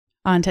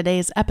On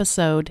today's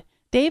episode,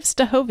 Dave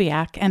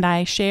Stachowiak and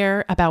I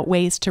share about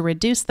ways to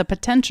reduce the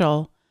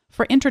potential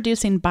for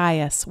introducing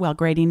bias while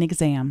grading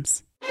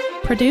exams.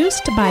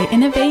 Produced by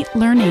Innovate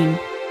Learning,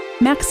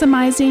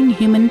 maximizing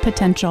human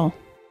potential.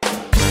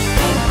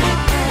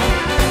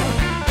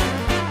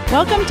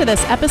 Welcome to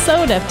this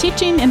episode of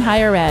Teaching in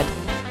Higher Ed.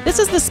 This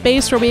is the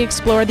space where we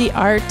explore the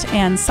art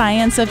and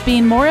science of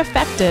being more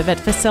effective at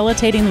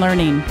facilitating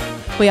learning.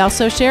 We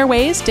also share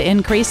ways to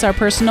increase our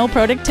personal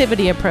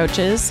productivity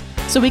approaches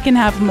so we can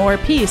have more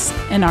peace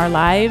in our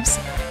lives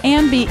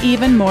and be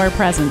even more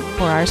present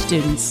for our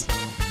students.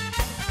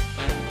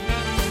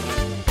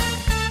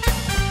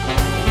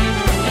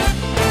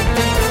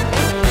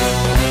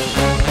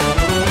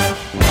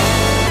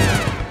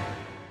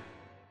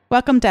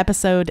 Welcome to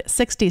episode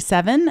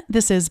 67.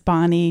 This is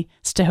Bonnie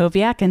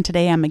Stachowiak, and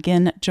today I'm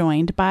again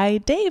joined by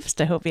Dave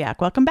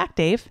Stachowiak. Welcome back,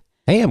 Dave.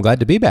 Hey, I'm glad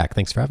to be back.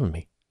 Thanks for having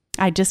me.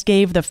 I just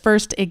gave the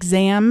first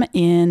exam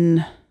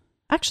in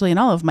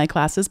all of my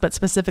classes, but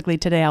specifically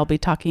today I'll be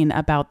talking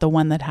about the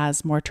one that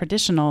has a more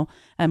traditional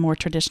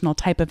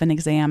type of an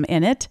exam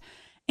in it.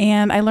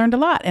 And I learned a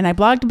lot, and I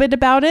blogged a bit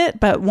about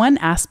it, but one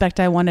aspect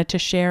I wanted to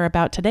share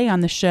about today on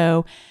the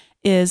show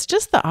is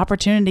just the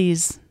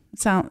opportunities.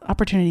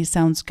 Opportunities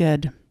sounds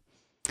good.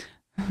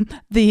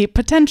 The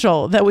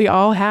potential that we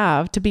all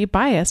have to be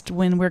biased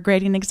when we're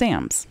grading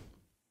exams.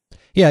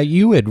 Yeah,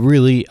 you had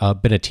really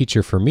been a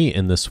teacher for me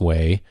in this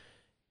way.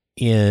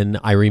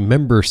 I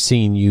remember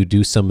seeing you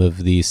do some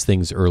of these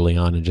things early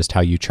on and just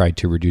how you tried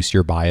to reduce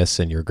your bias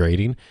in your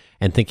grading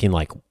and thinking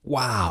like,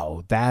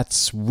 wow,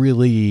 that's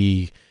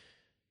really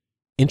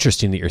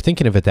interesting that you're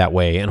thinking of it that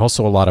way, and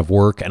also a lot of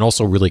work, and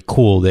also really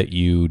cool that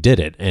you did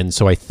it. And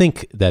so I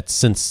think that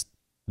since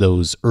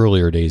those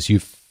earlier days,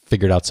 you've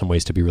figured out some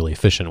ways to be really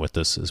efficient with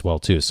this as well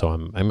too.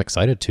 So I'm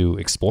excited to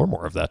explore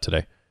more of that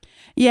today.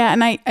 Yeah,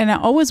 and I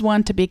always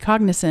want to be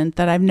cognizant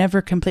that I've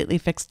never completely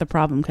fixed the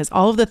problem, because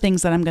all of the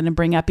things that I'm going to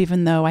bring up,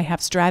 even though I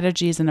have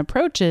strategies and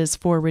approaches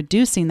for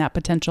reducing that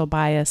potential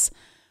bias,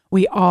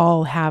 we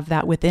all have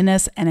that within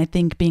us, and I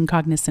think being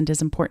cognizant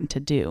is important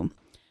to do.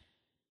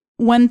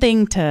 One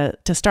thing to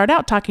start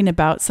out talking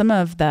about some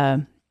of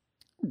the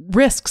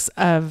risks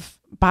of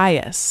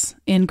bias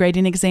in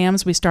grading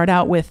exams, we start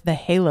out with the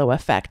halo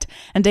effect.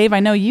 And Dave, I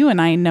know you and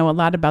I know a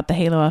lot about the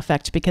halo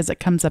effect because it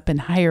comes up in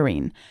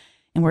hiring.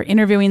 And we're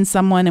interviewing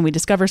someone and we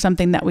discover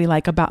something that we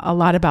like a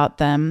lot about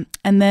them.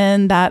 And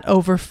then that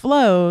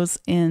overflows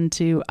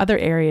into other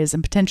areas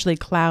and potentially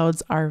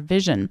clouds our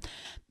vision.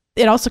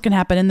 It also can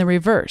happen in the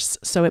reverse.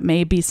 So it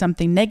may be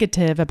something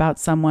negative about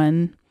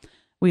someone.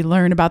 We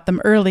learn about them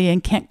early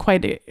and can't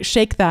quite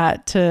shake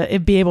that to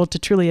be able to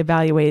truly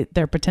evaluate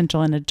their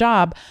potential in a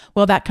job.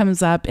 Well, that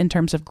comes up in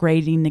terms of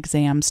grading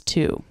exams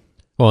too.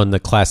 Well, and the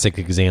classic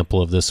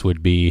example of this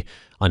would be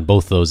on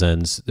both those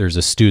ends. There's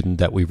a student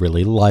that we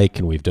really like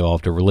and we've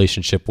developed a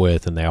relationship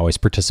with, and they always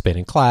participate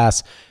in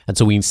class. And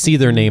so we can see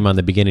their name on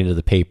the beginning of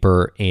the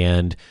paper.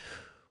 And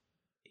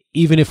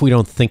even if we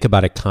don't think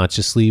about it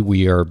consciously,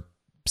 we are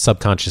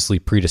subconsciously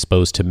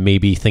predisposed to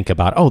maybe think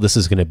about, oh, this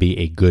is going to be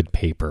a good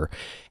paper.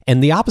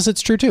 And the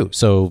opposite's true too.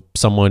 So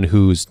someone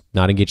who's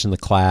not engaged in the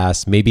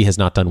class maybe has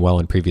not done well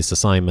in previous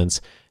assignments.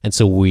 And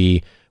so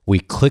we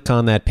click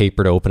on that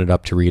paper to open it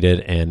up to read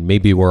it, and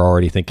maybe we're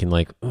already thinking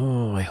like,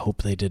 oh, I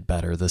hope they did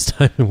better this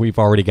time. We've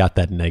already got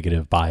that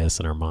negative bias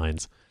in our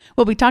minds.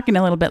 We'll be talking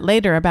a little bit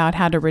later about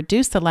how to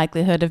reduce the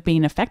likelihood of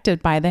being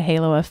affected by the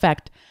halo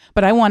effect.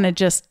 But I want to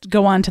just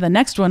go on to the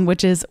next one,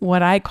 which is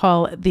what I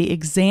call the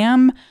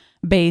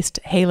exam-based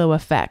halo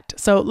effect.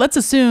 So let's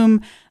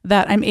assume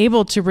that I'm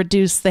able to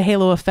reduce the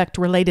halo effect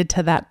related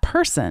to that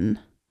person.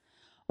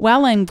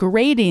 While I'm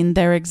grading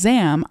their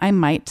exam, I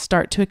might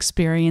start to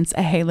experience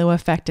a halo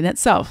effect in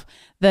itself.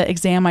 The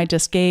exam I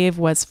just gave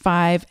was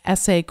 5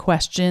 essay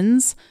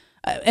questions,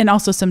 and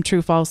also some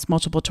true-false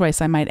multiple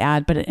choice I might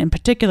add, but in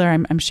particular,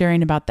 I'm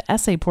sharing about the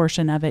essay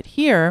portion of it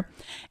here,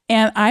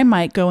 and I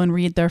might go and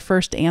read their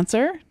first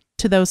answer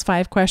to those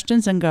 5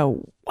 questions and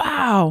go,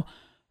 wow,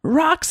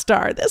 rock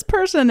star, this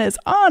person is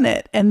on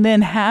it, and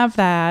then have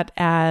that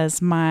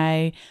as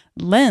my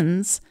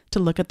lens to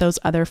look at those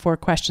other 4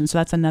 questions. So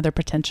that's another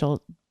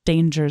potential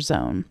danger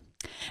zone.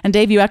 And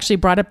Dave, you actually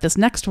brought up this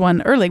next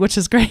one early, which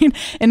is great,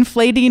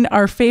 inflating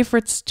our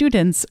favorite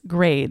students'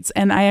 grades.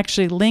 And I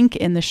actually link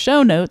in the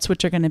show notes,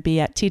 which are going to be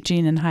at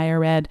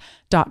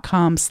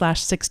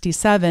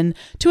teachinginhighered.com/67,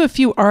 to a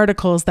few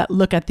articles that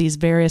look at these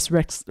various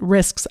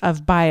risks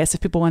of bias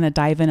if people want to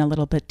dive in a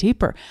little bit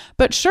deeper.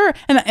 But sure,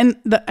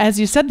 as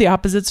you said, the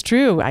opposite's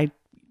true. I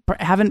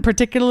haven't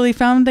particularly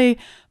found a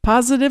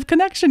positive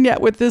connection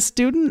yet with this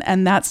student,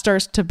 and that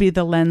starts to be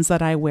the lens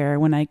that I wear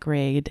when I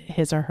grade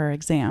his or her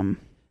exam.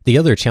 The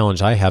other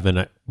challenge I have,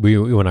 and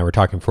you and I were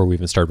talking before we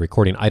even started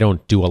recording, I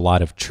don't do a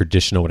lot of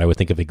traditional, what I would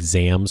think of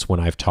exams when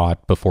I've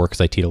taught before,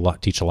 because I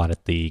teach a lot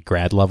at the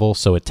grad level.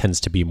 So it tends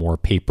to be more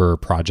paper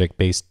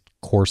project-based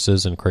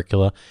courses and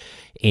curricula.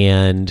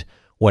 And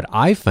what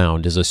I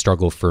found is a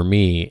struggle for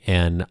me,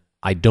 and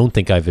I don't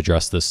think I've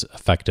addressed this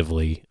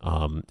effectively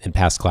in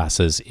past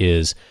classes,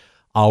 is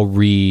I'll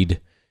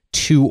read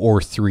 2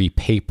 or 3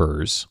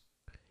 papers,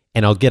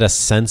 and I'll get a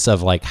sense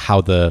of like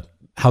how the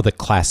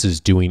class is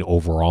doing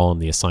overall in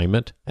the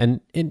assignment.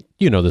 And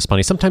you know this,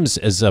 Bonnie, sometimes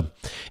as a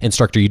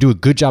instructor, you do a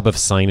good job of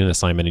assigning an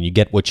assignment and you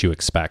get what you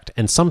expect.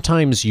 And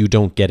sometimes you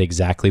don't get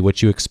exactly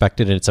what you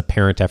expected. And it's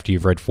apparent after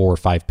you've read 4 or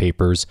 5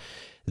 papers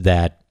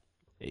that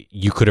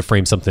you could have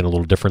framed something a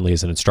little differently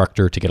as an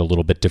instructor to get a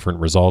little bit different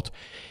result.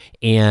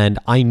 And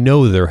I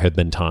know there have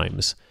been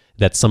times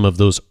that some of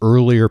those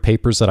earlier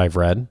papers that I've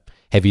read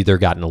have either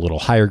gotten a little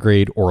higher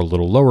grade or a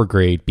little lower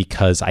grade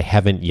because I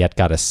haven't yet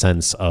got a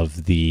sense of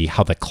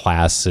how the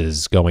class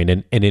is going.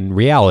 And in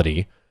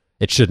reality,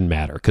 it shouldn't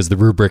matter because the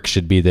rubric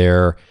should be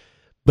there.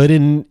 But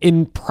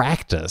in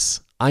practice,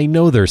 I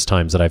know there's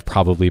times that I've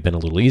probably been a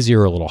little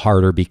easier or a little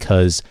harder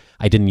because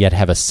I didn't yet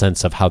have a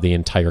sense of how the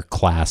entire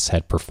class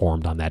had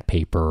performed on that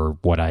paper, or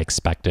what I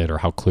expected, or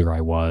how clear I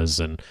was,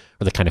 or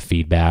the kind of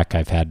feedback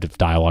I've had of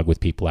dialogue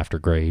with people after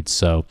grades.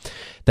 So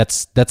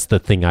that's the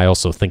thing I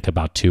also think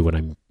about too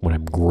when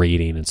I'm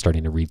grading and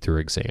starting to read through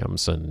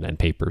exams and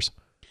papers.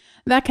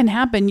 That can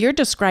happen. You're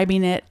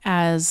describing it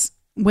as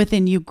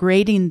within you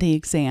grading the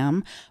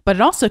exam, but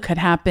it also could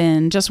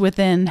happen just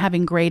within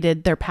having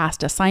graded their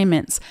past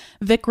assignments.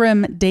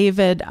 Vikram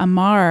David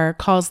Amar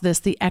calls this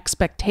the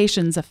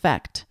expectations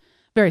effect.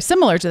 Very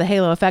similar to the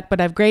halo effect,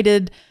 but I've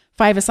graded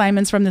 5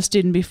 assignments from the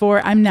student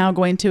before. I'm now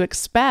going to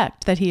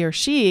expect that he or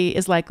she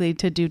is likely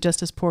to do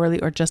just as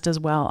poorly or just as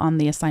well on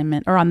the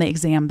assignment or on the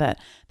exam that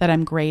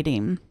I'm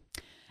grading.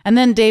 And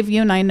then Dave,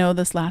 you and I know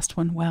this last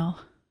one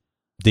well.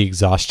 The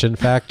exhaustion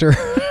factor.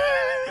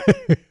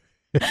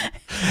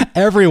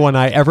 Everyone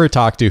I ever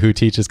talk to who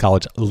teaches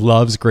college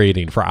loves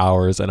grading for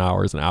hours and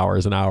hours and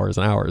hours and hours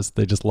and hours.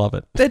 They just love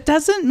it. That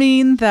doesn't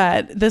mean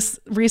that this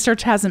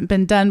research hasn't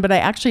been done, but I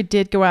actually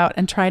did go out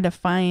and try to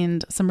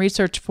find some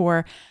research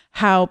for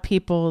how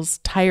people's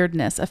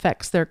tiredness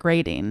affects their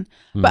grading.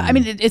 But I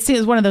mean, it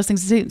seems one of those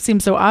things that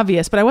seems so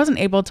obvious, but I wasn't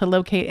able to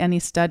locate any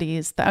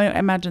studies. I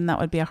imagine that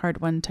would be a hard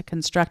one to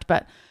construct.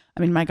 But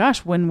I mean, my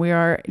gosh, when we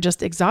are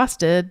just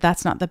exhausted,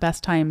 that's not the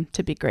best time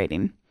to be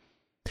grading.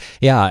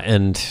 Yeah,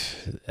 and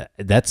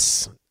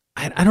that's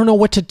I don't know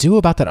what to do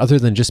about that other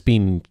than just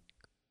being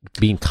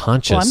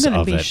conscious of it. Well,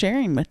 I'm going to be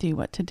sharing with you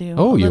what to do.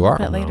 Oh, you are?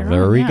 Later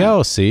there on. we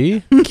go.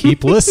 See?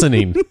 Keep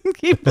listening.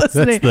 Keep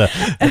listening.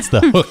 That's the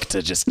hook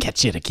to just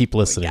get you to keep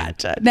listening.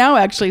 Gotcha. Now,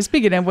 actually,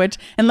 speaking of which,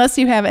 unless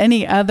you have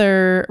any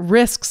other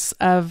risks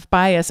of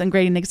bias in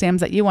grading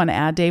exams that you want to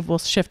add, Dave, we'll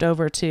shift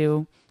over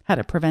to how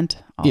to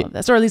prevent all of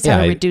this, or at least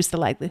how to reduce the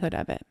likelihood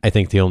of it. I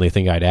think the only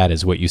thing I'd add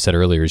is what you said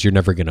earlier is you're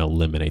never going to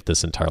eliminate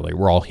this entirely.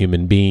 We're all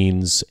human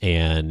beings,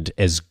 and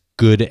as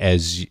good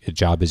as a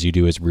job as you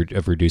do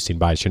of reducing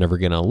bias, you're never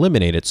going to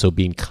eliminate it. So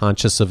being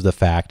conscious of the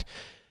fact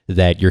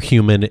that you're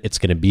human, it's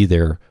going to be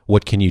there.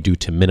 What can you do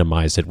to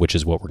minimize it, which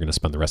is what we're going to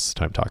spend the rest of the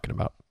time talking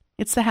about.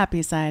 It's the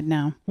happy side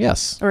now.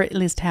 Yes. Or at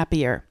least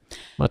happier.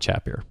 Much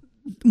happier.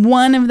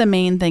 One of the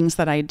main things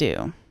that I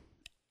do,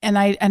 and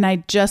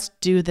I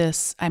just do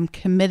this, I'm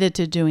committed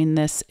to doing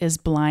this, is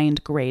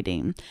blind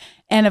grading.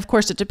 And of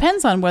course, it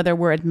depends on whether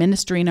we're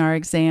administering our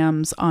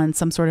exams on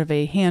some sort of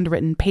a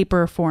handwritten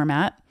paper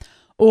format,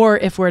 or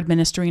if we're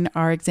administering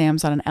our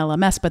exams on an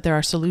LMS, but there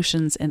are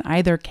solutions in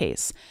either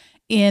case.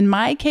 In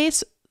my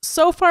case,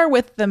 so far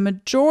with the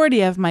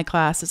majority of my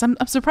classes, I'm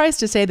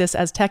surprised to say this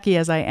as techie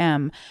as I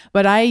am,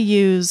 but I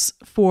use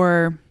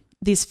for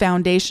these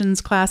foundations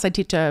class, I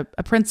teach a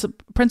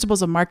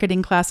principles of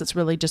marketing class. It's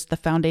really just the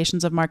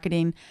foundations of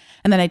marketing.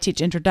 And then I teach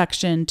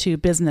introduction to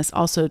business,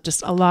 also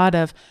just a lot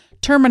of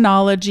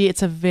terminology.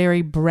 It's a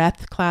very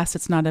breadth class.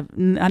 It's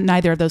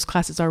neither of those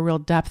classes are real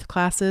depth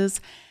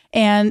classes.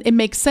 And it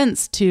makes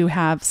sense to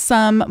have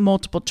some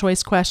multiple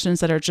choice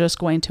questions that are just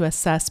going to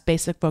assess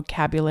basic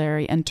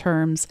vocabulary and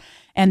terms,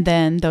 and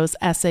then those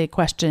essay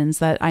questions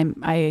that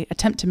I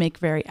attempt to make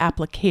very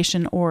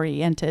application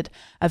oriented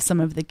of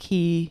some of the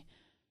key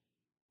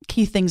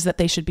things that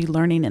they should be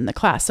learning in the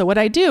class. So what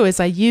I do is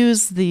I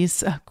use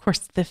these, of course,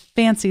 the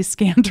fancy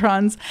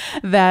Scantrons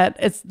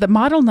the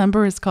model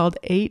number is called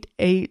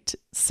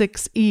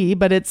 886E,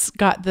 but it's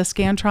got the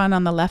Scantron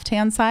on the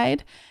left-hand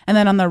side. And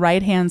then on the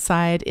right-hand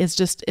side is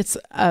it's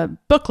a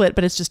booklet,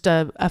 but it's just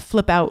a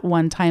flip out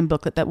one-time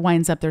booklet that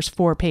winds up, there's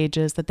 4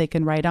 pages that they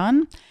can write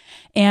on.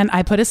 And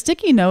I put a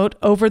sticky note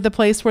over the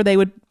place where they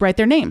would write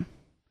their name.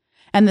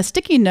 And the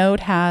sticky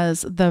note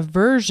has the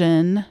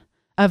version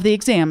of the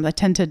exam. I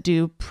tend to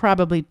do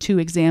probably 2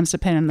 exams,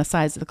 depending on the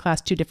size of the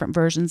class, 2 different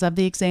versions of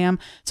the exam.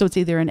 So it's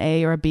either an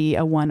A or a B,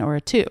 a 1 or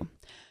a 2.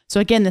 So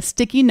again, the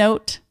sticky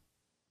note,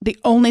 the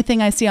only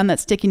thing I see on that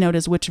sticky note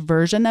is which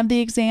version of the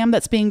exam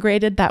that's being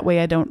graded. That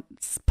way I don't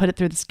put it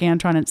through the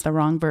Scantron, it's the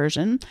wrong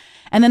version.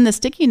 And then the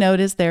sticky note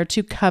is there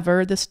to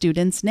cover the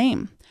student's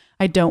name.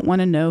 I don't want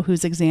to know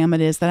whose exam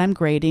it is that I'm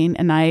grading.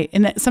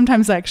 And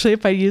sometimes actually,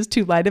 if I use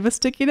too light of a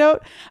sticky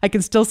note, I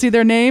can still see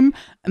their name.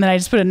 And then I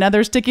just put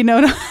another sticky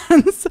note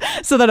on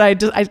so that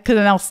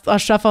I'll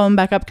shuffle them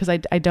back up because I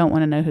don't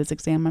want to know whose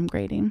exam I'm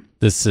grading.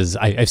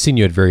 I've seen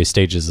you at various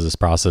stages of this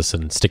process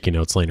and sticky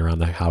notes laying around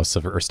the house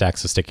or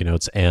stacks of sticky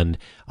notes. And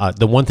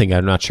the one thing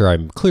I'm not sure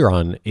I'm clear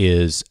on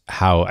is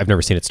how I've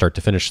never seen it start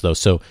to finish though.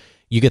 So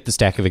you get the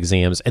stack of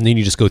exams and then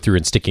you just go through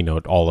and sticky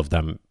note all of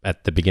them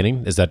at the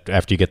beginning. Is that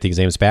after you get the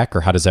exams back,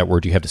 or how does that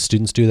work? Do you have the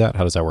students do that?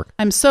 How does that work?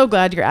 I'm so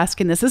glad you're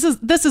asking this.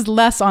 This is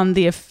less on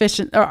the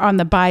on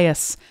the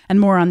bias and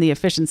more on the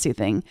efficiency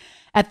thing.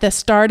 At the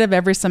start of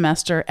every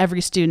semester, every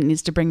student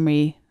needs to bring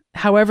me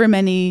however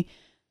many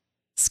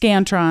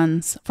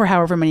Scantrons for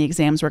however many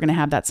exams we're going to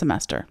have that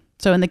semester.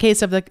 So in the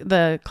case of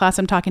the class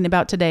I'm talking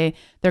about today,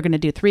 they're going to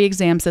do 3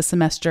 exams this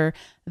semester.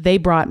 They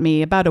brought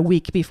me, about a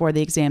week before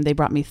the exam, they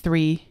brought me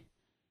 3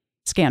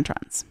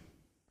 Scantrons.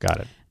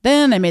 Got it.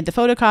 Then I made the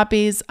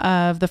photocopies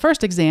of the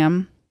first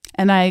exam,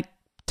 and I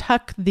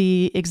tuck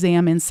the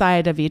exam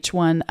inside of each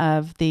one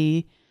of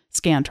the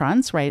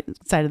Scantrons, right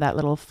inside of that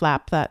little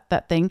flap,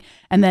 that thing.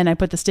 And then I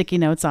put the sticky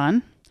notes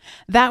on.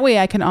 That way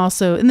I can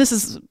also, and this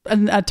is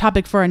a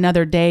topic for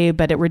another day,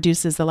 but it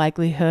reduces the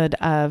likelihood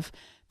of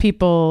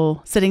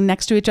people sitting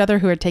next to each other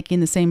who are taking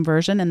the same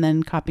version and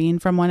then copying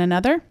from one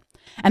another.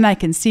 And I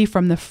can see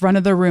from the front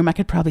of the room, I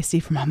could probably see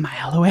from a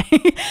mile away,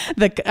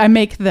 I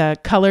make the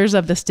colors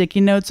of the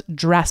sticky notes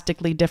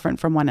drastically different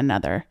from one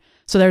another.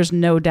 So there's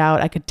no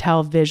doubt I could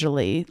tell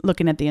visually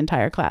looking at the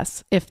entire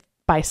class if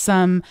by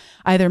some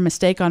either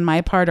mistake on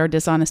my part or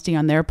dishonesty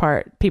on their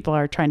part, people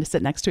are trying to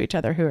sit next to each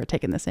other who are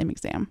taking the same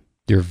exam.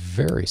 You're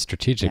very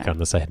strategic on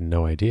this. I had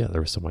no idea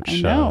there was so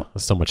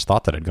much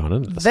thought that had gone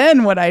into this.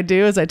 Then what I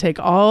do is I take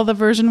all the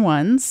version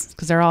 1s,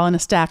 because they're all in a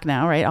stack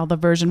now, right? All the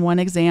version 1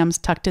 exams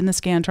tucked in the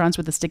Scantrons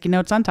with the sticky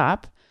notes on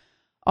top,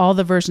 all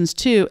the versions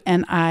 2,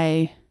 and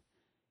I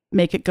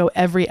make it go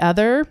every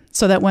other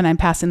so that when I'm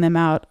passing them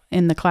out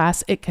in the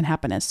class, it can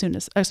happen as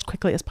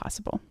quickly as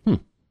possible.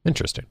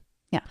 Interesting.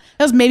 Yeah.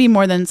 That was maybe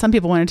more than some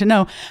people wanted to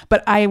know,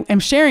 but I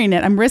am sharing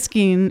it. I'm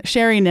risking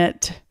sharing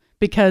it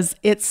because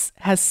it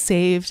has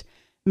saved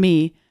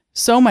me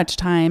so much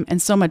time and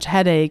so much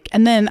headache.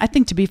 And then I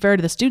think, to be fair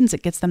to the students,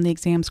 it gets them the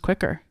exams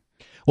quicker.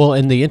 Well,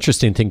 and the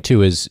interesting thing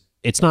too is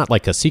it's not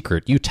like a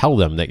secret. You tell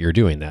them that you're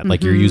doing that.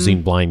 Like you're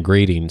using blind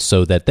grading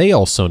so that they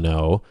also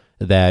know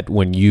that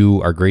when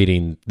you are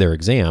grading their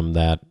exam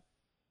that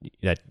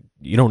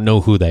you don't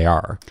know who they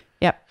are.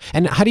 Yep.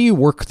 And how do you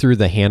work through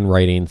the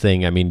handwriting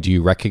thing? I mean,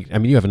 you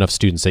have enough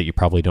students that you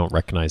probably don't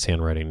recognize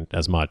handwriting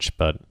as much,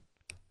 but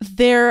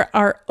there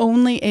are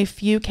only a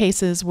few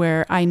cases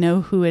where I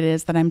know who it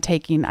is that I'm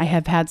taking. I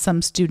have had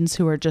some students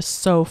who are just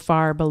so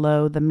far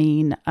below the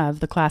mean of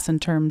the class in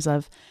terms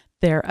of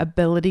their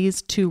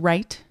abilities to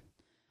write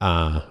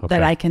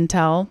that I can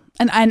tell.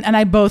 And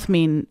I both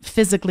mean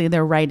physically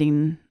their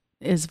writing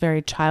is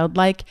very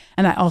childlike,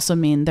 and I also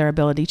mean their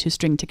ability to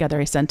string together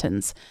a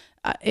sentence.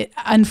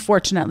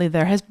 Unfortunately,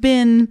 there has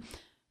been,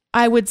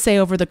 I would say,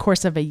 over the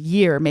course of a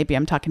year, maybe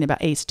I'm talking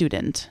about a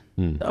student,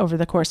 over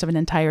the course of an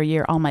entire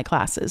year, all my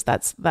classes,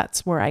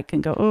 that's where I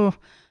can go, oh,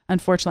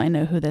 unfortunately, I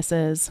know who this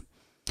is.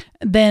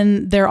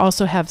 Then there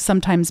also have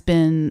sometimes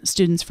been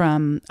students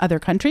from other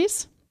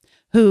countries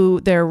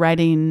who they're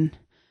writing,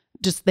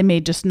 they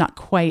may just not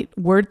quite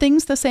word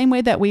things the same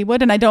way that we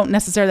would. And I don't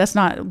necessarily, that's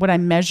not what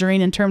I'm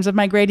measuring in terms of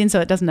my grading,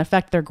 so it doesn't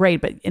affect their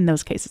grade. But in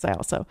those cases, I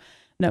also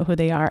know who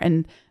they are,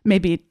 and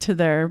maybe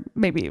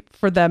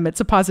for them it's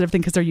a positive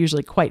thing because they're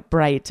usually quite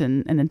bright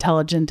and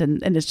intelligent,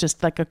 and it's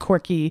just like a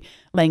quirky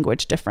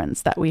language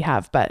difference that we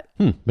have. But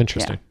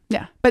interesting.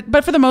 Yeah.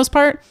 But for the most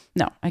part,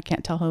 no, I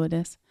can't tell who it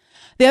is.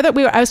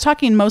 I was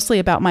talking mostly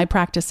about my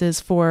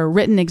practices for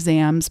written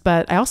exams,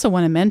 but I also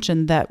want to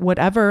mention that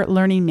whatever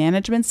learning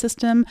management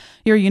system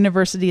your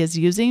university is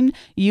using,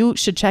 you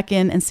should check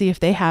in and see if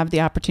they have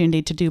the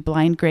opportunity to do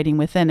blind grading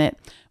within it.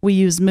 We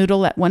use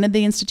Moodle at one of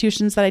the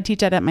institutions that I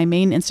teach at my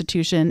main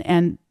institution,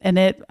 and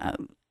it,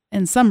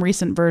 in some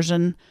recent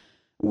version,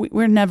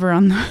 we're never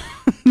on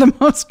the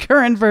most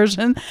current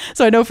version.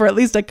 So I know for at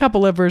least a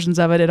couple of versions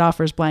of it, it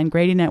offers blind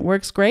grading. It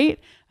works great.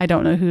 I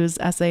don't know whose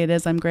essay it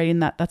is I'm grading.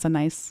 That's a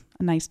nice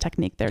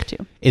technique there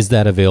too. Is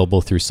that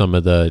available through some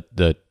of the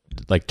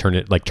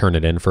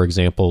Turnitin, for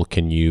example?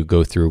 Can you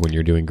go through when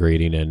you're doing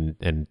grading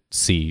and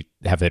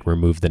have it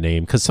remove the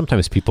name? Because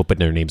sometimes people put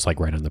their names like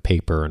right on the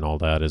paper and all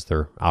that. Is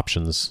there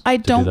options? I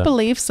don't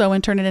believe so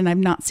in Turnitin. I've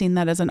not seen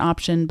that as an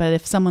option, but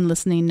if someone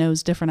listening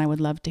knows different, I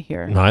would love to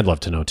hear. No, I'd love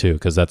to know too,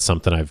 because that's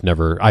something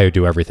I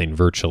do everything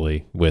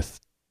virtually with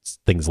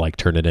things like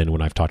Turnitin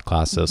when I've taught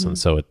classes. And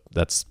so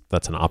that's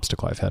an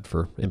obstacle I've had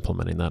for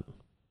implementing that.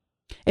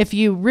 If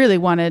you really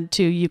wanted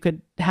to, you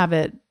could have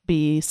it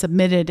be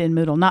submitted in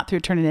Moodle, not through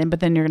Turnitin, but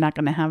then you're not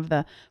going to have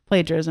the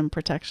plagiarism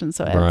protection.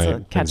 So it's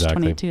a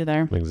catch-22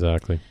 there.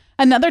 Exactly.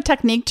 Another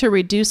technique to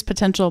reduce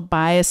potential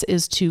bias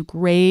is to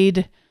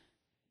grade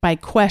by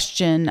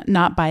question,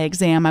 not by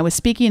exam. I was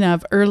speaking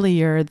of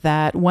earlier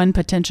that one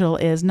potential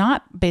is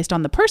not based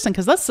on the person,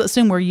 because let's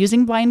assume we're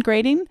using blind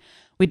grading.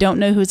 we don't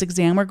know whose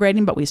exam we're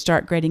grading, but we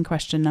start grading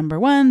question number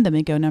 1, then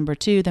we go number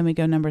 2, then we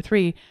go number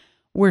 3.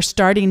 We're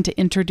starting to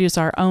introduce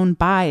our own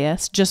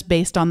bias just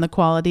based on the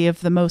quality of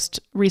the most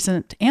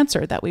recent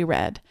answer that we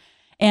read.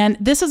 And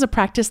this is a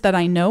practice that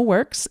I know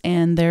works,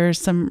 and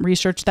there's some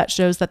research that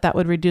shows that that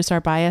would reduce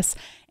our bias,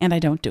 and I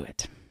don't do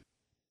it.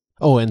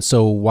 Oh, and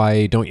so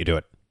why don't you do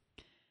it?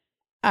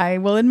 I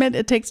will admit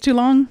it takes too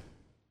long.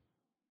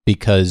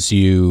 Because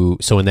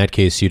so in that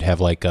case, you'd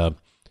have like a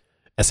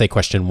essay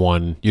question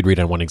 1, you'd read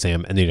on one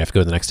exam, and then you'd have to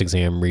go to the next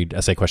exam, read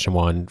essay question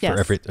 1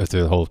 Yes. through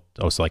the whole,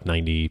 so like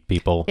 90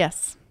 people.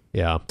 Yes.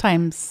 Yeah.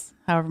 Times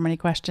however many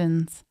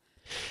questions.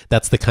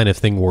 That's the kind of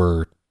thing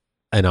where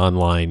an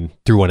online,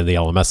 through one of the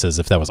LMSs,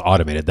 if that was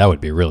automated, that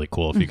would be really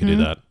cool if you could do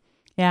that.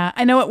 Yeah,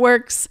 I know it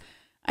works.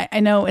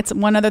 I know it's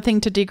one other thing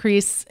to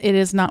decrease. It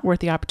is not worth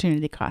the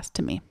opportunity cost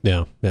to me.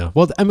 Yeah. Yeah.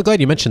 Well, I'm glad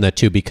you mentioned that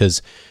too,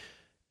 because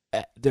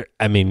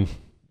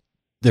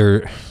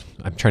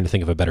I'm trying to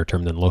think of a better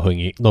term than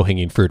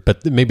low-hanging fruit,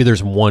 but maybe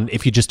there's one,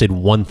 if you just did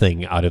one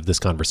thing out of this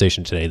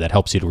conversation today that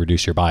helps you to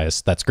reduce your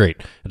bias, that's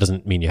great. It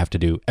doesn't mean you have to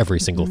do every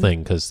single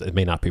thing, because it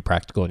may not be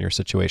practical in your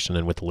situation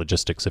and with the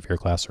logistics of your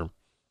classroom.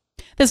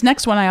 This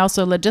next one I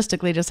also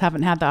logistically just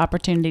haven't had the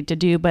opportunity to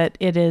do, but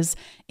it is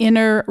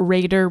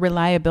inter-rater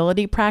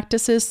reliability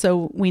practices.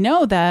 So we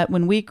know that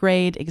when we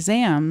grade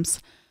exams,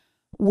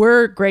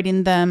 we're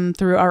grading them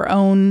through our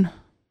own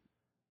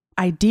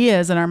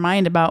ideas in our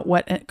mind about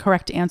what a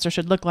correct answer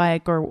should look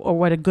like, or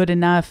what a good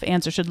enough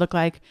answer should look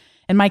like.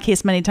 In my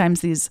case, many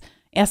times these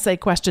essay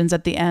questions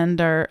at the end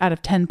are out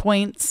of 10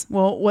 points.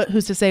 Well,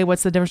 who's to say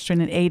what's the difference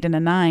between an 8 and a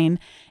 9?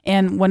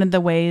 And one of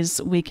the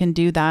ways we can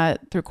do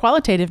that through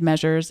qualitative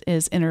measures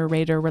is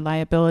inter-rater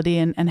reliability,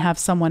 and have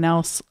someone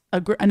else,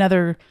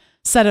 another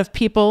set of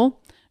people,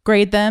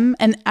 grade them.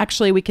 And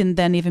actually, we can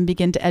then even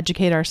begin to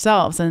educate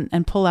ourselves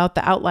and pull out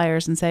the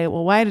outliers and say,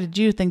 well, why did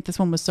you think this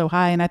one was so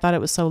high and I thought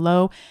it was so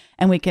low?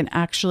 And we can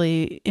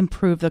actually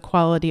improve the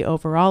quality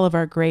overall of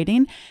our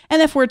grading.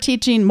 And if we're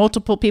teaching,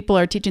 multiple people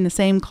are teaching the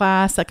same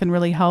class, that can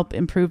really help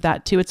improve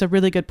that too. It's a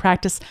really good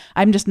practice.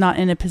 I'm just not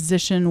in a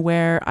position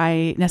where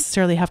I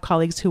necessarily have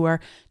colleagues who are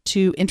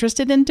too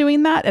interested in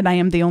doing that. And I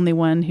am the only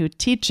one who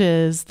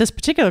teaches this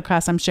particular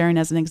class I'm sharing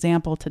as an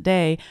example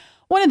today.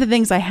 One of the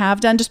things I have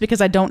done, just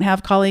because I don't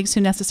have colleagues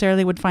who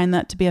necessarily would find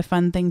that to be a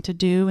fun thing to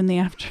do in the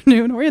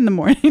afternoon or in the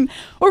morning,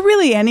 or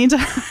really any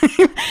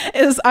time,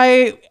 is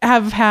I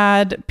have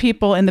had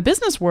people in the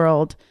business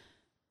world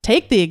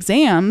take the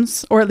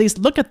exams, or at least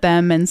look at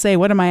them and say,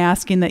 what am I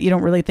asking that you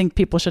don't really think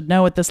people should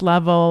know at this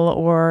level?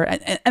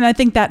 And I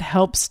think that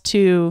helps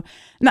to,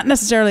 not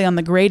necessarily on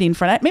the grading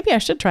front. Maybe I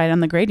should try it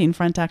on the grading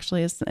front,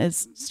 actually,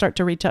 is start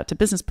to reach out to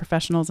business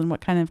professionals and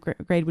what kind of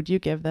grade would you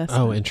give this?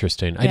 Oh,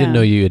 interesting. I didn't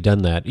know you had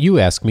done that. You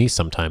ask me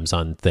sometimes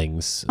on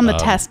things. On the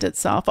test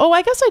itself. Oh,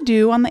 I guess I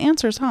do on the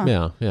answers,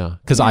 huh? Yeah.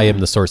 Because I am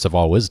the source of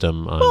all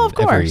wisdom on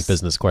every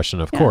business question,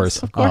 of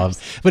course.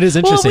 But it's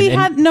interesting.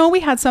 Well,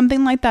 we had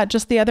something like that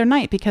just the other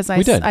night, because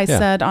I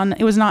said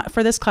it was not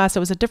for this class, it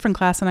was a different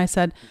class. And I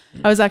said,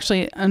 I was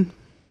actually, I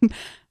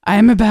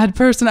am a bad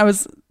person. I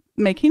was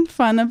making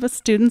fun of a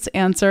student's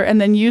answer, and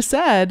then you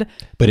said,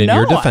 but in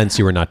your defense,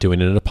 you were not doing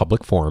it in a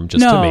public forum, to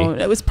me. No,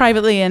 it was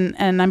privately,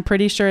 and I'm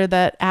pretty sure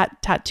that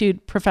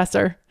tattooed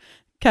Professor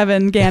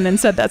Kevin Gannon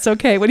said that's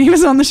okay when he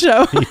was on the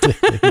show. He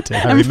did.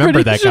 I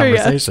remember that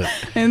conversation.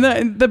 Yeah.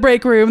 In the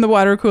break room, the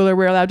water cooler,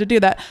 we're allowed to do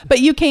that. But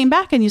you came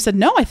back and you said,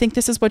 no, I think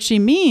this is what she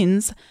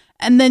means.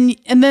 And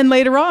then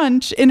later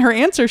on in her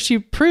answer, she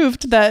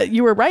proved that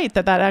you were right,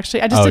 that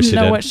actually, I just didn't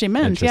know what she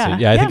meant.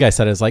 Yeah. I think I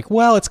said it was like,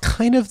 well, it's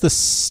kind of the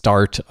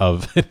start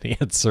of an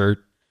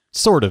answer,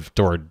 sort of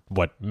toward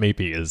what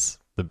maybe is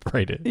the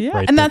right. Yeah.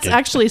 Right and that's thinking.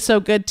 actually so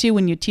good too,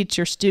 when you teach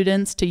your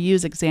students to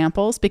use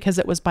examples, because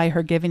it was by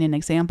her giving an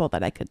example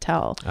that I could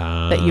tell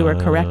that you were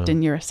correct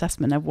in your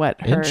assessment of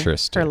what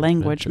her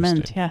language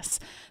meant. Yes.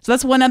 So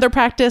that's one other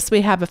practice.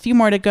 We have a few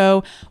more to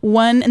go.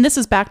 One, and this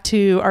is back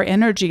to our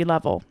energy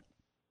level.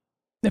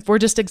 If we're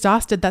just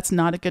exhausted, that's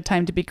not a good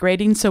time to be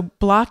grading. So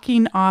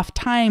blocking off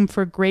time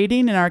for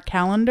grading in our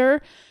calendar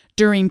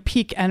during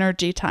peak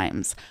energy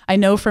times. I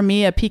know for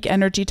me, a peak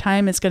energy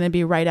time is going to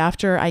be right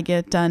after I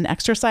get done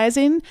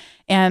exercising.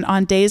 And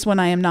on days when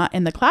I am not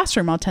in the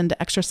classroom, I'll tend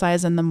to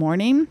exercise in the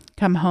morning,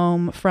 come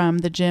home from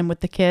the gym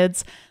with the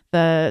kids.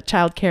 The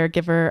child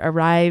caregiver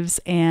arrives,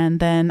 and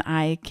then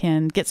I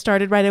can get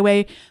started right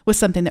away with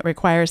something that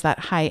requires that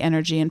high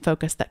energy and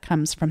focus that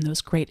comes from those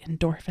great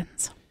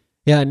endorphins.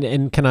 Yeah,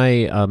 and can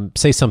I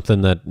say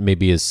something that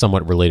maybe is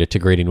somewhat related to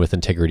grading with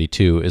integrity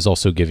too, is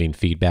also giving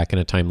feedback in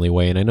a timely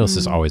way. And I know this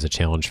is always a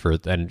challenge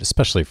and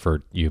especially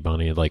for you,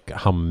 Bonnie, like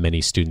how many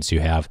students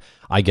you have.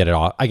 I get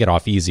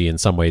off easy in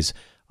some ways,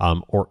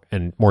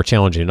 and more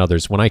challenging in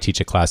others. When I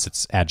teach a class,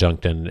 it's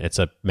adjunct and it's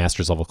a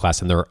master's level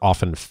class, and they're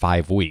often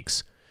 5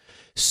 weeks.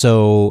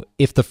 So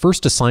if the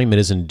first assignment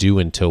isn't due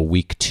until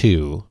week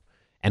 2,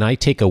 and I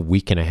take a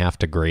week and a half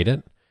to grade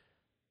it,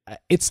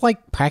 it's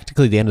like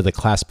practically the end of the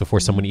class before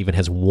someone even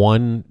has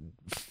one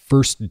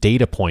first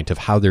data point of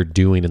how they're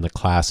doing in the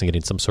class and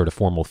getting some sort of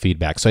formal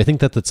feedback. So I think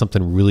that that's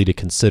something really to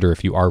consider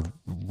if you are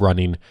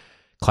running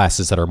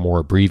classes that are more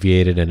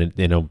abbreviated,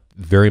 and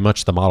very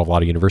much the model of a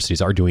lot of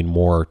universities are doing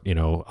more,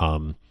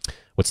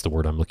 what's the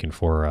word I'm looking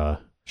for?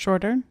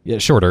 Shorter? Yeah,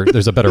 shorter.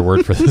 There's a better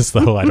word for this,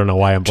 though. I don't know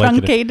why I'm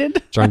blanking.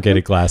 Truncated?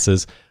 Truncated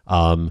classes,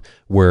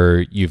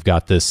 where you've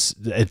got this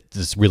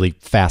really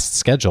fast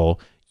schedule.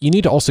 You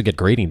need to also get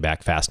grading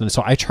back fast. And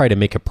so I try to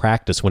make a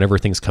practice whenever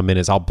things come in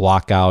is I'll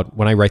block out,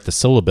 when I write the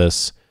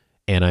syllabus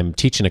and I'm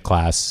teaching a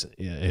class,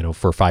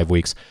 for 5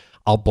 weeks,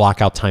 I'll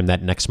block out time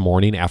that next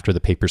morning after the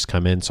papers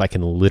come in so I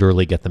can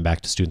literally get them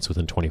back to students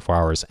within 24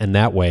 hours. And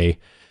that way,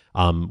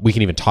 we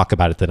can even talk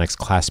about it the next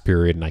class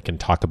period, and I can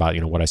talk about,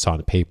 what I saw in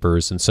the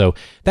papers. And so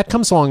that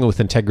comes along with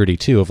integrity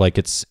too, of like,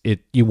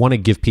 you want to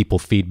give people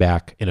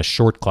feedback in a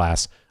short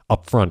class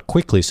up front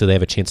quickly so they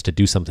have a chance to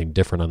do something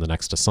different on the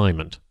next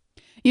assignment.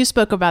 You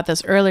spoke about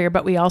this earlier,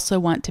 but we also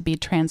want to be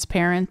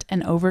transparent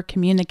and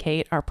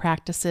over-communicate our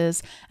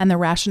practices and the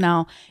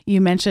rationale.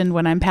 You mentioned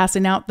when I'm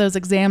passing out those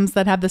exams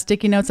that have the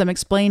sticky notes, I'm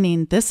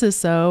explaining this is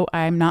so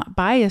I'm not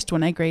biased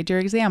when I grade your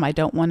exam. I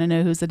don't want to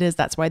know whose it is.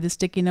 That's why the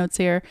sticky note's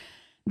here.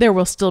 There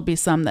will still be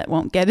some that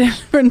won't get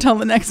it until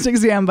the next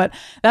exam, but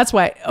that's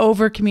why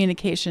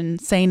over-communication,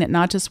 saying it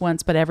not just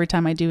once, but every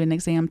time I do an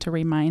exam to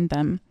remind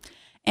them.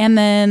 And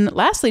then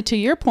lastly, to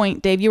your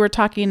point, Dave, you were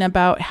talking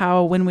about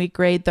how when we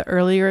grade the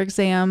earlier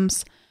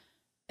exams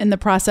in the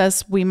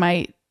process, we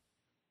might,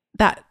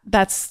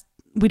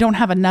 we don't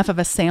have enough of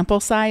a sample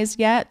size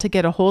yet to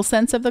get a whole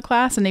sense of the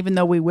class. And even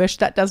though we wish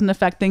that doesn't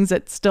affect things,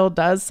 it still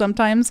does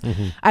sometimes.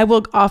 Mm-hmm. I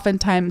will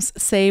oftentimes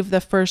save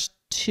the first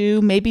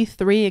 2, maybe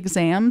 3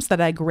 exams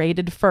that I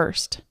graded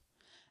first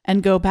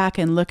and go back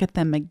and look at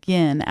them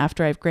again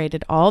after I've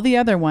graded all the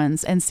other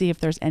ones and see if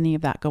there's any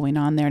of that going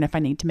on there and if I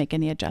need to make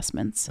any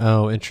adjustments.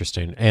 Oh,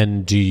 interesting.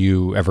 And do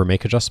you ever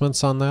make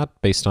adjustments on that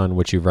based on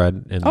what you've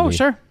read?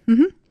 Sure.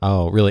 Mm-hmm.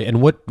 Oh, really?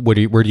 And where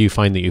do you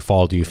find that you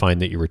fall? Do you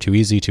find that you were too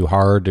easy, too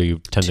hard? Do you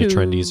tend to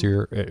trend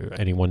easier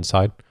any one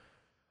side?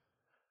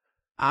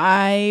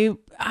 Or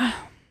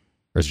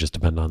does it just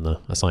depend on the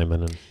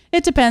assignment?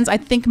 It depends. I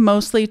think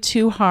mostly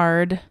too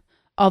hard.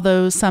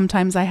 Although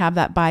sometimes I have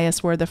that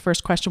bias where the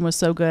first question was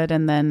so good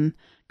and then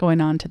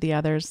going on to the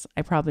others,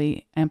 I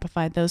probably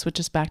amplified those, which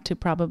is back to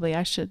probably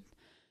I should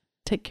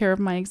take care of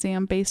my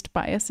exam-based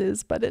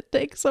biases, but it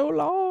takes so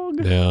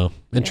long. Yeah,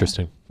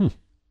 interesting. Yeah.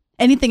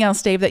 Anything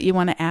else, Dave, that you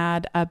want to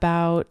add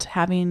about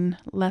having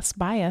less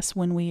bias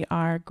when we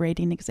are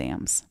grading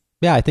exams?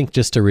 Yeah, I think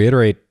just to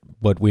reiterate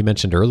what we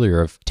mentioned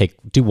earlier of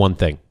do one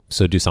thing.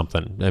 So do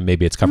something. And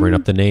maybe it's covering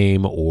up the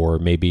name, or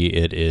maybe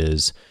it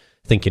is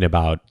thinking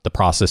about the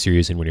process you're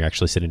using when you're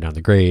actually sitting down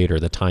the grade or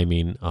the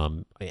timing.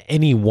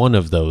 Any one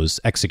of those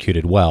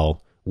executed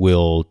well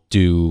will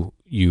do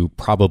you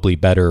probably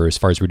better as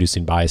far as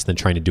reducing bias than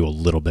trying to do a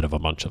little bit of a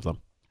bunch of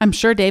them. I'm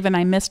sure, Dave, and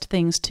I missed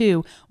things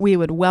too. We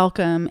would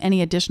welcome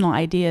any additional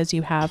ideas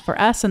you have for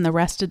us and the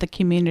rest of the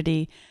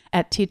community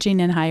at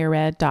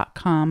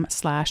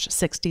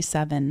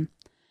teachinginhighered.com/67.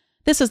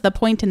 This is the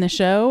point in the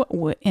show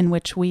in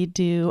which we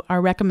do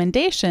our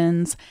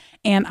recommendations.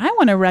 And I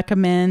want to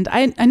recommend,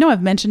 I know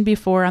I've mentioned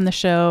before on the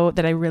show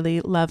that I really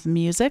love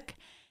music.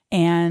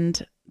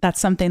 And that's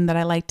something that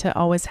I like to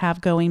always have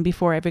going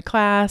before every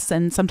class.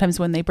 And sometimes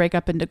when they break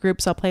up into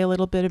groups, I'll play a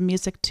little bit of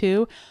music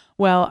too.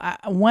 Well,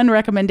 one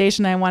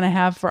recommendation I want to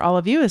have for all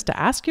of you is to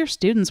ask your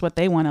students what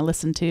they want to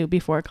listen to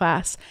before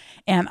class.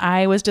 And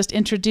I was just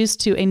introduced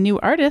to a new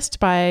artist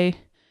by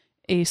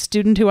a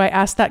student who I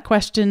asked that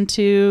question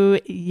to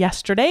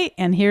yesterday,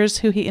 and here's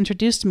who he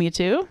introduced me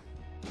to.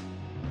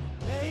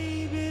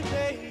 Baby,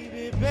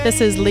 baby, baby.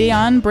 This is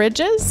Leon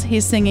Bridges.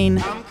 He's singing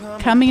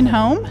Coming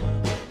Home.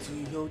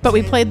 But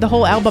we played the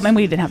whole album, and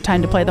we didn't have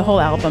time to play the whole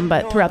album,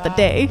 but throughout the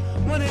day,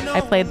 I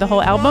played the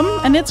whole album,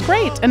 and it's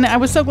great. And I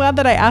was so glad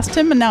that I asked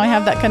him, and now I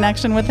have that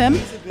connection with him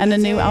and a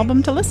new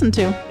album to listen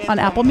to on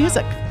Apple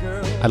Music.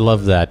 I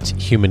love that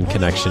human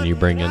connection you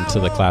bring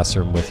into the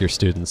classroom with your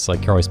students.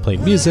 Like, you're always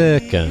playing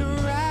music and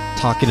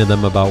talking to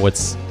them about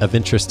what's of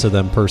interest to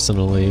them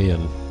personally.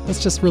 And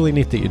it's just really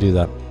neat that you do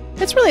that.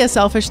 It's really a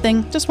selfish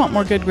thing. Just want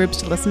more good groups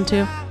to listen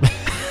to.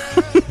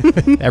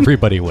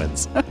 Everybody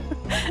wins.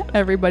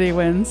 Everybody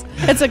wins.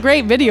 It's a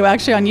great video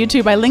actually on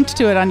YouTube. I linked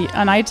to it on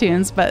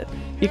iTunes, but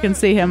you can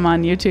see him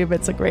on YouTube.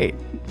 It's a great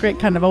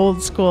kind of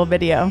old school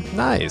video.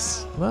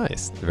 Nice.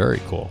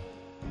 Very cool.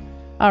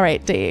 All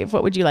right, Dave,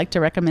 what would you like to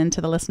recommend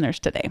to the listeners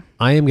today?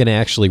 I am going to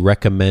actually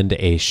recommend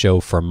a show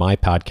from my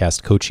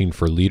podcast, Coaching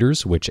for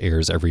Leaders, which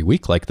airs every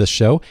week like this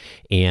show.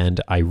 And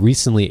I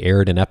recently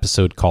aired an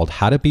episode called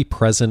How to Be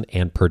Present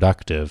and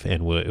Productive.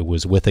 And it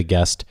was with a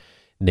guest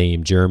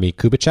named Jeremy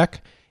Kubicek.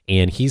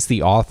 And he's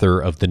the author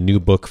of the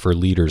new book for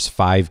leaders,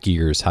 5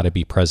 Gears, How to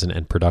Be Present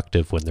and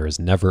Productive When There Is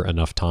Never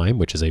Enough Time,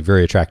 which is a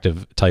very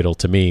attractive title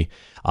to me.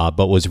 But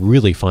what was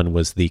really fun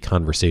was the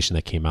conversation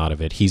that came out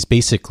of it. He's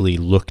basically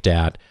looked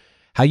at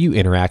how you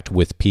interact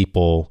with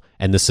people,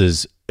 and this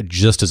is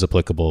just as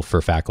applicable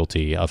for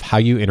faculty of how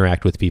you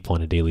interact with people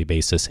on a daily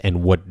basis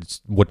and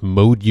what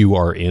mode you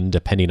are in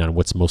depending on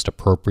what's most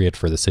appropriate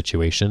for the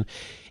situation.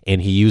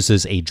 And he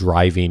uses a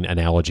driving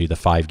analogy, the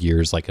 5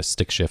 gears, like a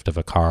stick shift of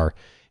a car,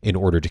 in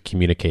order to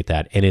communicate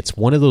that. And it's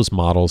one of those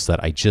models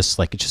that it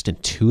just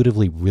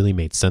intuitively really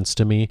made sense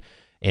to me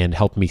and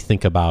helped me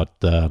think about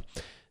the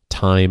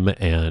time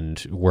and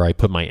where I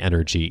put my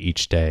energy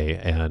each day.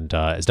 And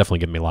it's definitely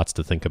given me lots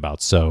to think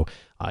about. So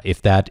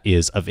if that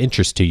is of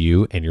interest to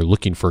you and you're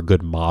looking for a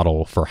good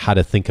model for how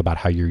to think about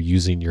how you're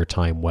using your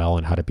time well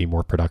and how to be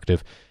more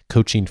productive,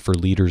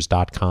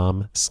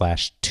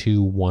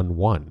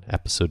 coachingforleaders.com/211,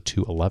 episode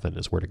 211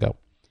 is where to go.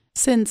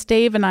 Since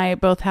Dave and I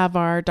both have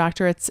our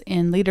doctorates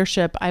in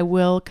leadership, I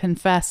will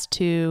confess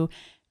to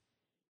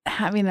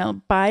having a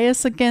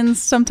bias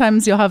against,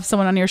 sometimes you'll have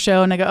someone on your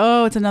show and I go,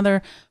 oh, it's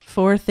another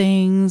 4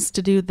 things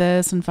to do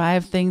this and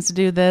 5 things to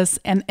do this.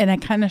 And I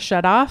kind of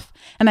shut off.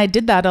 And I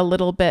did that a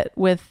little bit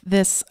with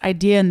this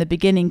idea in the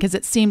beginning because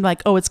it seemed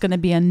like, oh, it's going to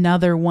be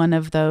another one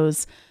of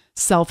those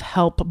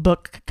self-help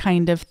book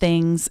kind of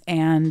things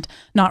and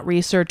not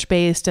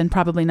research-based and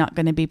probably not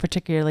going to be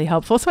particularly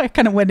helpful. So I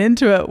kind of went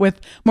into it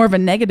with more of a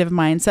negative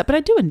mindset, but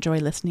I do enjoy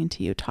listening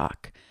to you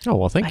talk. Oh,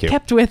 well, thank you. I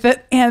kept with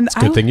it. And it's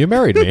a good thing you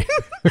married me.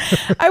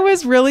 I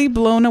was really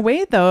blown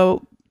away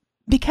though,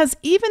 because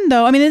even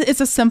though, I mean,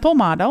 it's a simple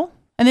model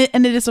and it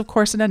is of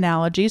course an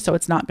analogy, so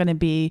it's not going to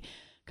be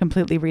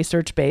completely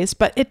research-based,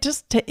 but it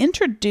just to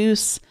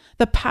introduce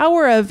the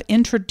power of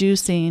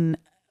introducing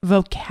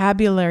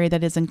vocabulary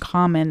that is in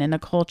common in a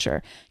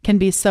culture can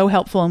be so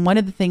helpful. And one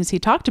of the things he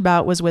talked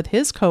about was with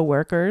his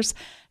coworkers,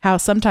 how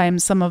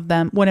sometimes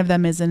one of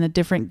them is in a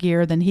different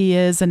gear than he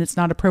is, and it's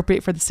not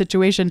appropriate for the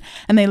situation.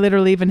 And they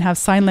literally even have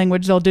sign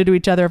language they'll do to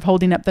each other of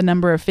holding up the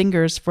number of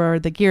fingers for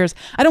the gears.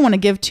 I don't want to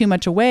give too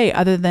much away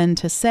other than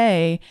to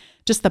say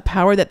just the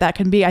power that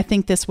can be. I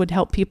think this would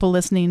help people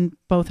listening,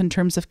 both in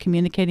terms of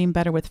communicating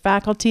better with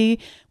faculty,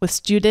 with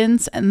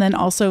students, and then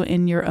also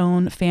in your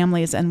own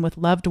families and with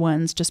loved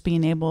ones, just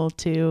being able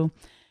to,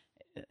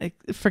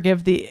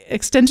 forgive the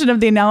extension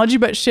of the analogy,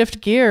 but shift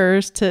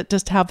gears to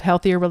just have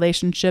healthier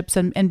relationships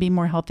and be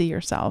more healthy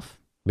yourself.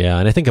 Yeah,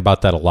 and I think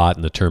about that a lot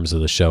in the terms of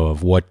the show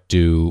of what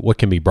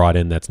can be brought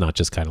in that's not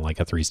just kind of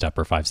like a 3-step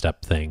or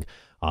 5-step thing.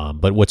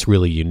 But what's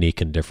really unique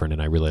and different,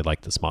 and I really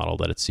like this model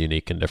that it's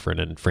unique and different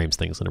and frames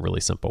things in a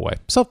really simple way.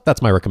 So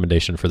that's my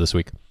recommendation for this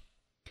week.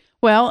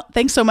 Well,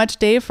 thanks so much,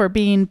 Dave, for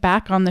being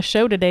back on the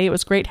show today. It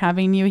was great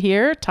having you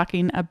here,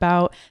 talking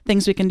about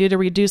things we can do to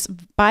reduce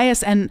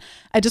bias. And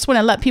I just want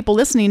to let people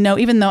listening know,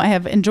 even though I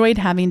have enjoyed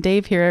having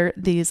Dave here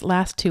these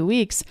last 2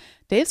 weeks,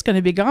 Dave's going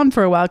to be gone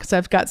for a while because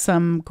I've got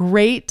some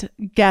great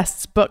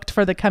guests booked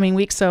for the coming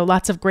weeks. So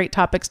lots of great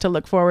topics to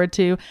look forward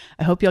to.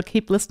 I hope you'll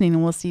keep listening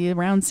and we'll see you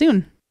around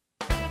soon.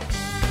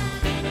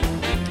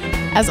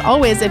 As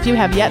always, if you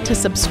have yet to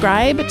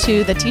subscribe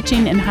to the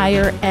Teaching in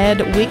Higher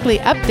Ed weekly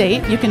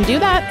update, you can do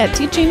that at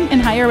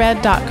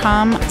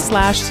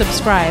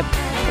teachinginhighered.com/subscribe.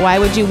 Why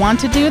would you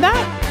want to do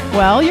that?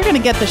 Well, you're going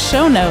to get the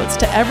show notes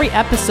to every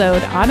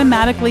episode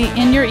automatically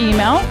in your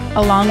email,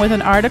 along with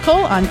an article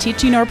on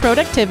teaching or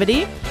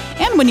productivity.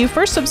 And when you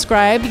first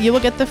subscribe, you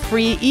will get the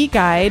free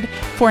e-guide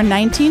for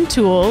 19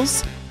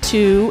 tools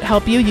to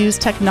help you use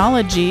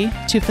technology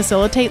to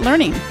facilitate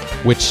learning.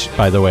 Which,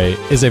 by the way,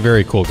 is a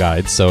very cool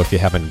guide. So if you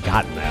haven't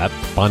gotten that,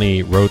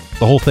 Bonnie wrote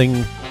the whole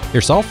thing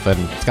herself, and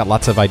it's got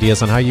lots of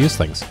ideas on how you use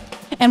things.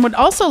 And would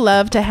also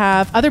love to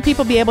have other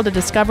people be able to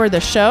discover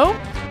the show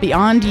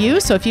beyond you.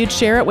 So if you'd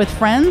share it with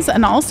friends,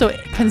 and also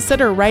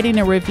consider writing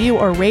a review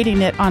or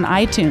rating it on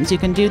iTunes. You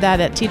can do that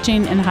at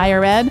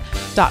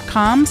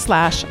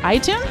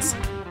teachinginhighered.com/iTunes.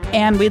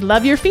 And we'd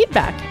love your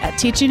feedback at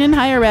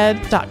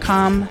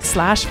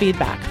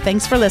teachinginhighered.com/feedback.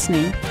 Thanks for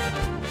listening.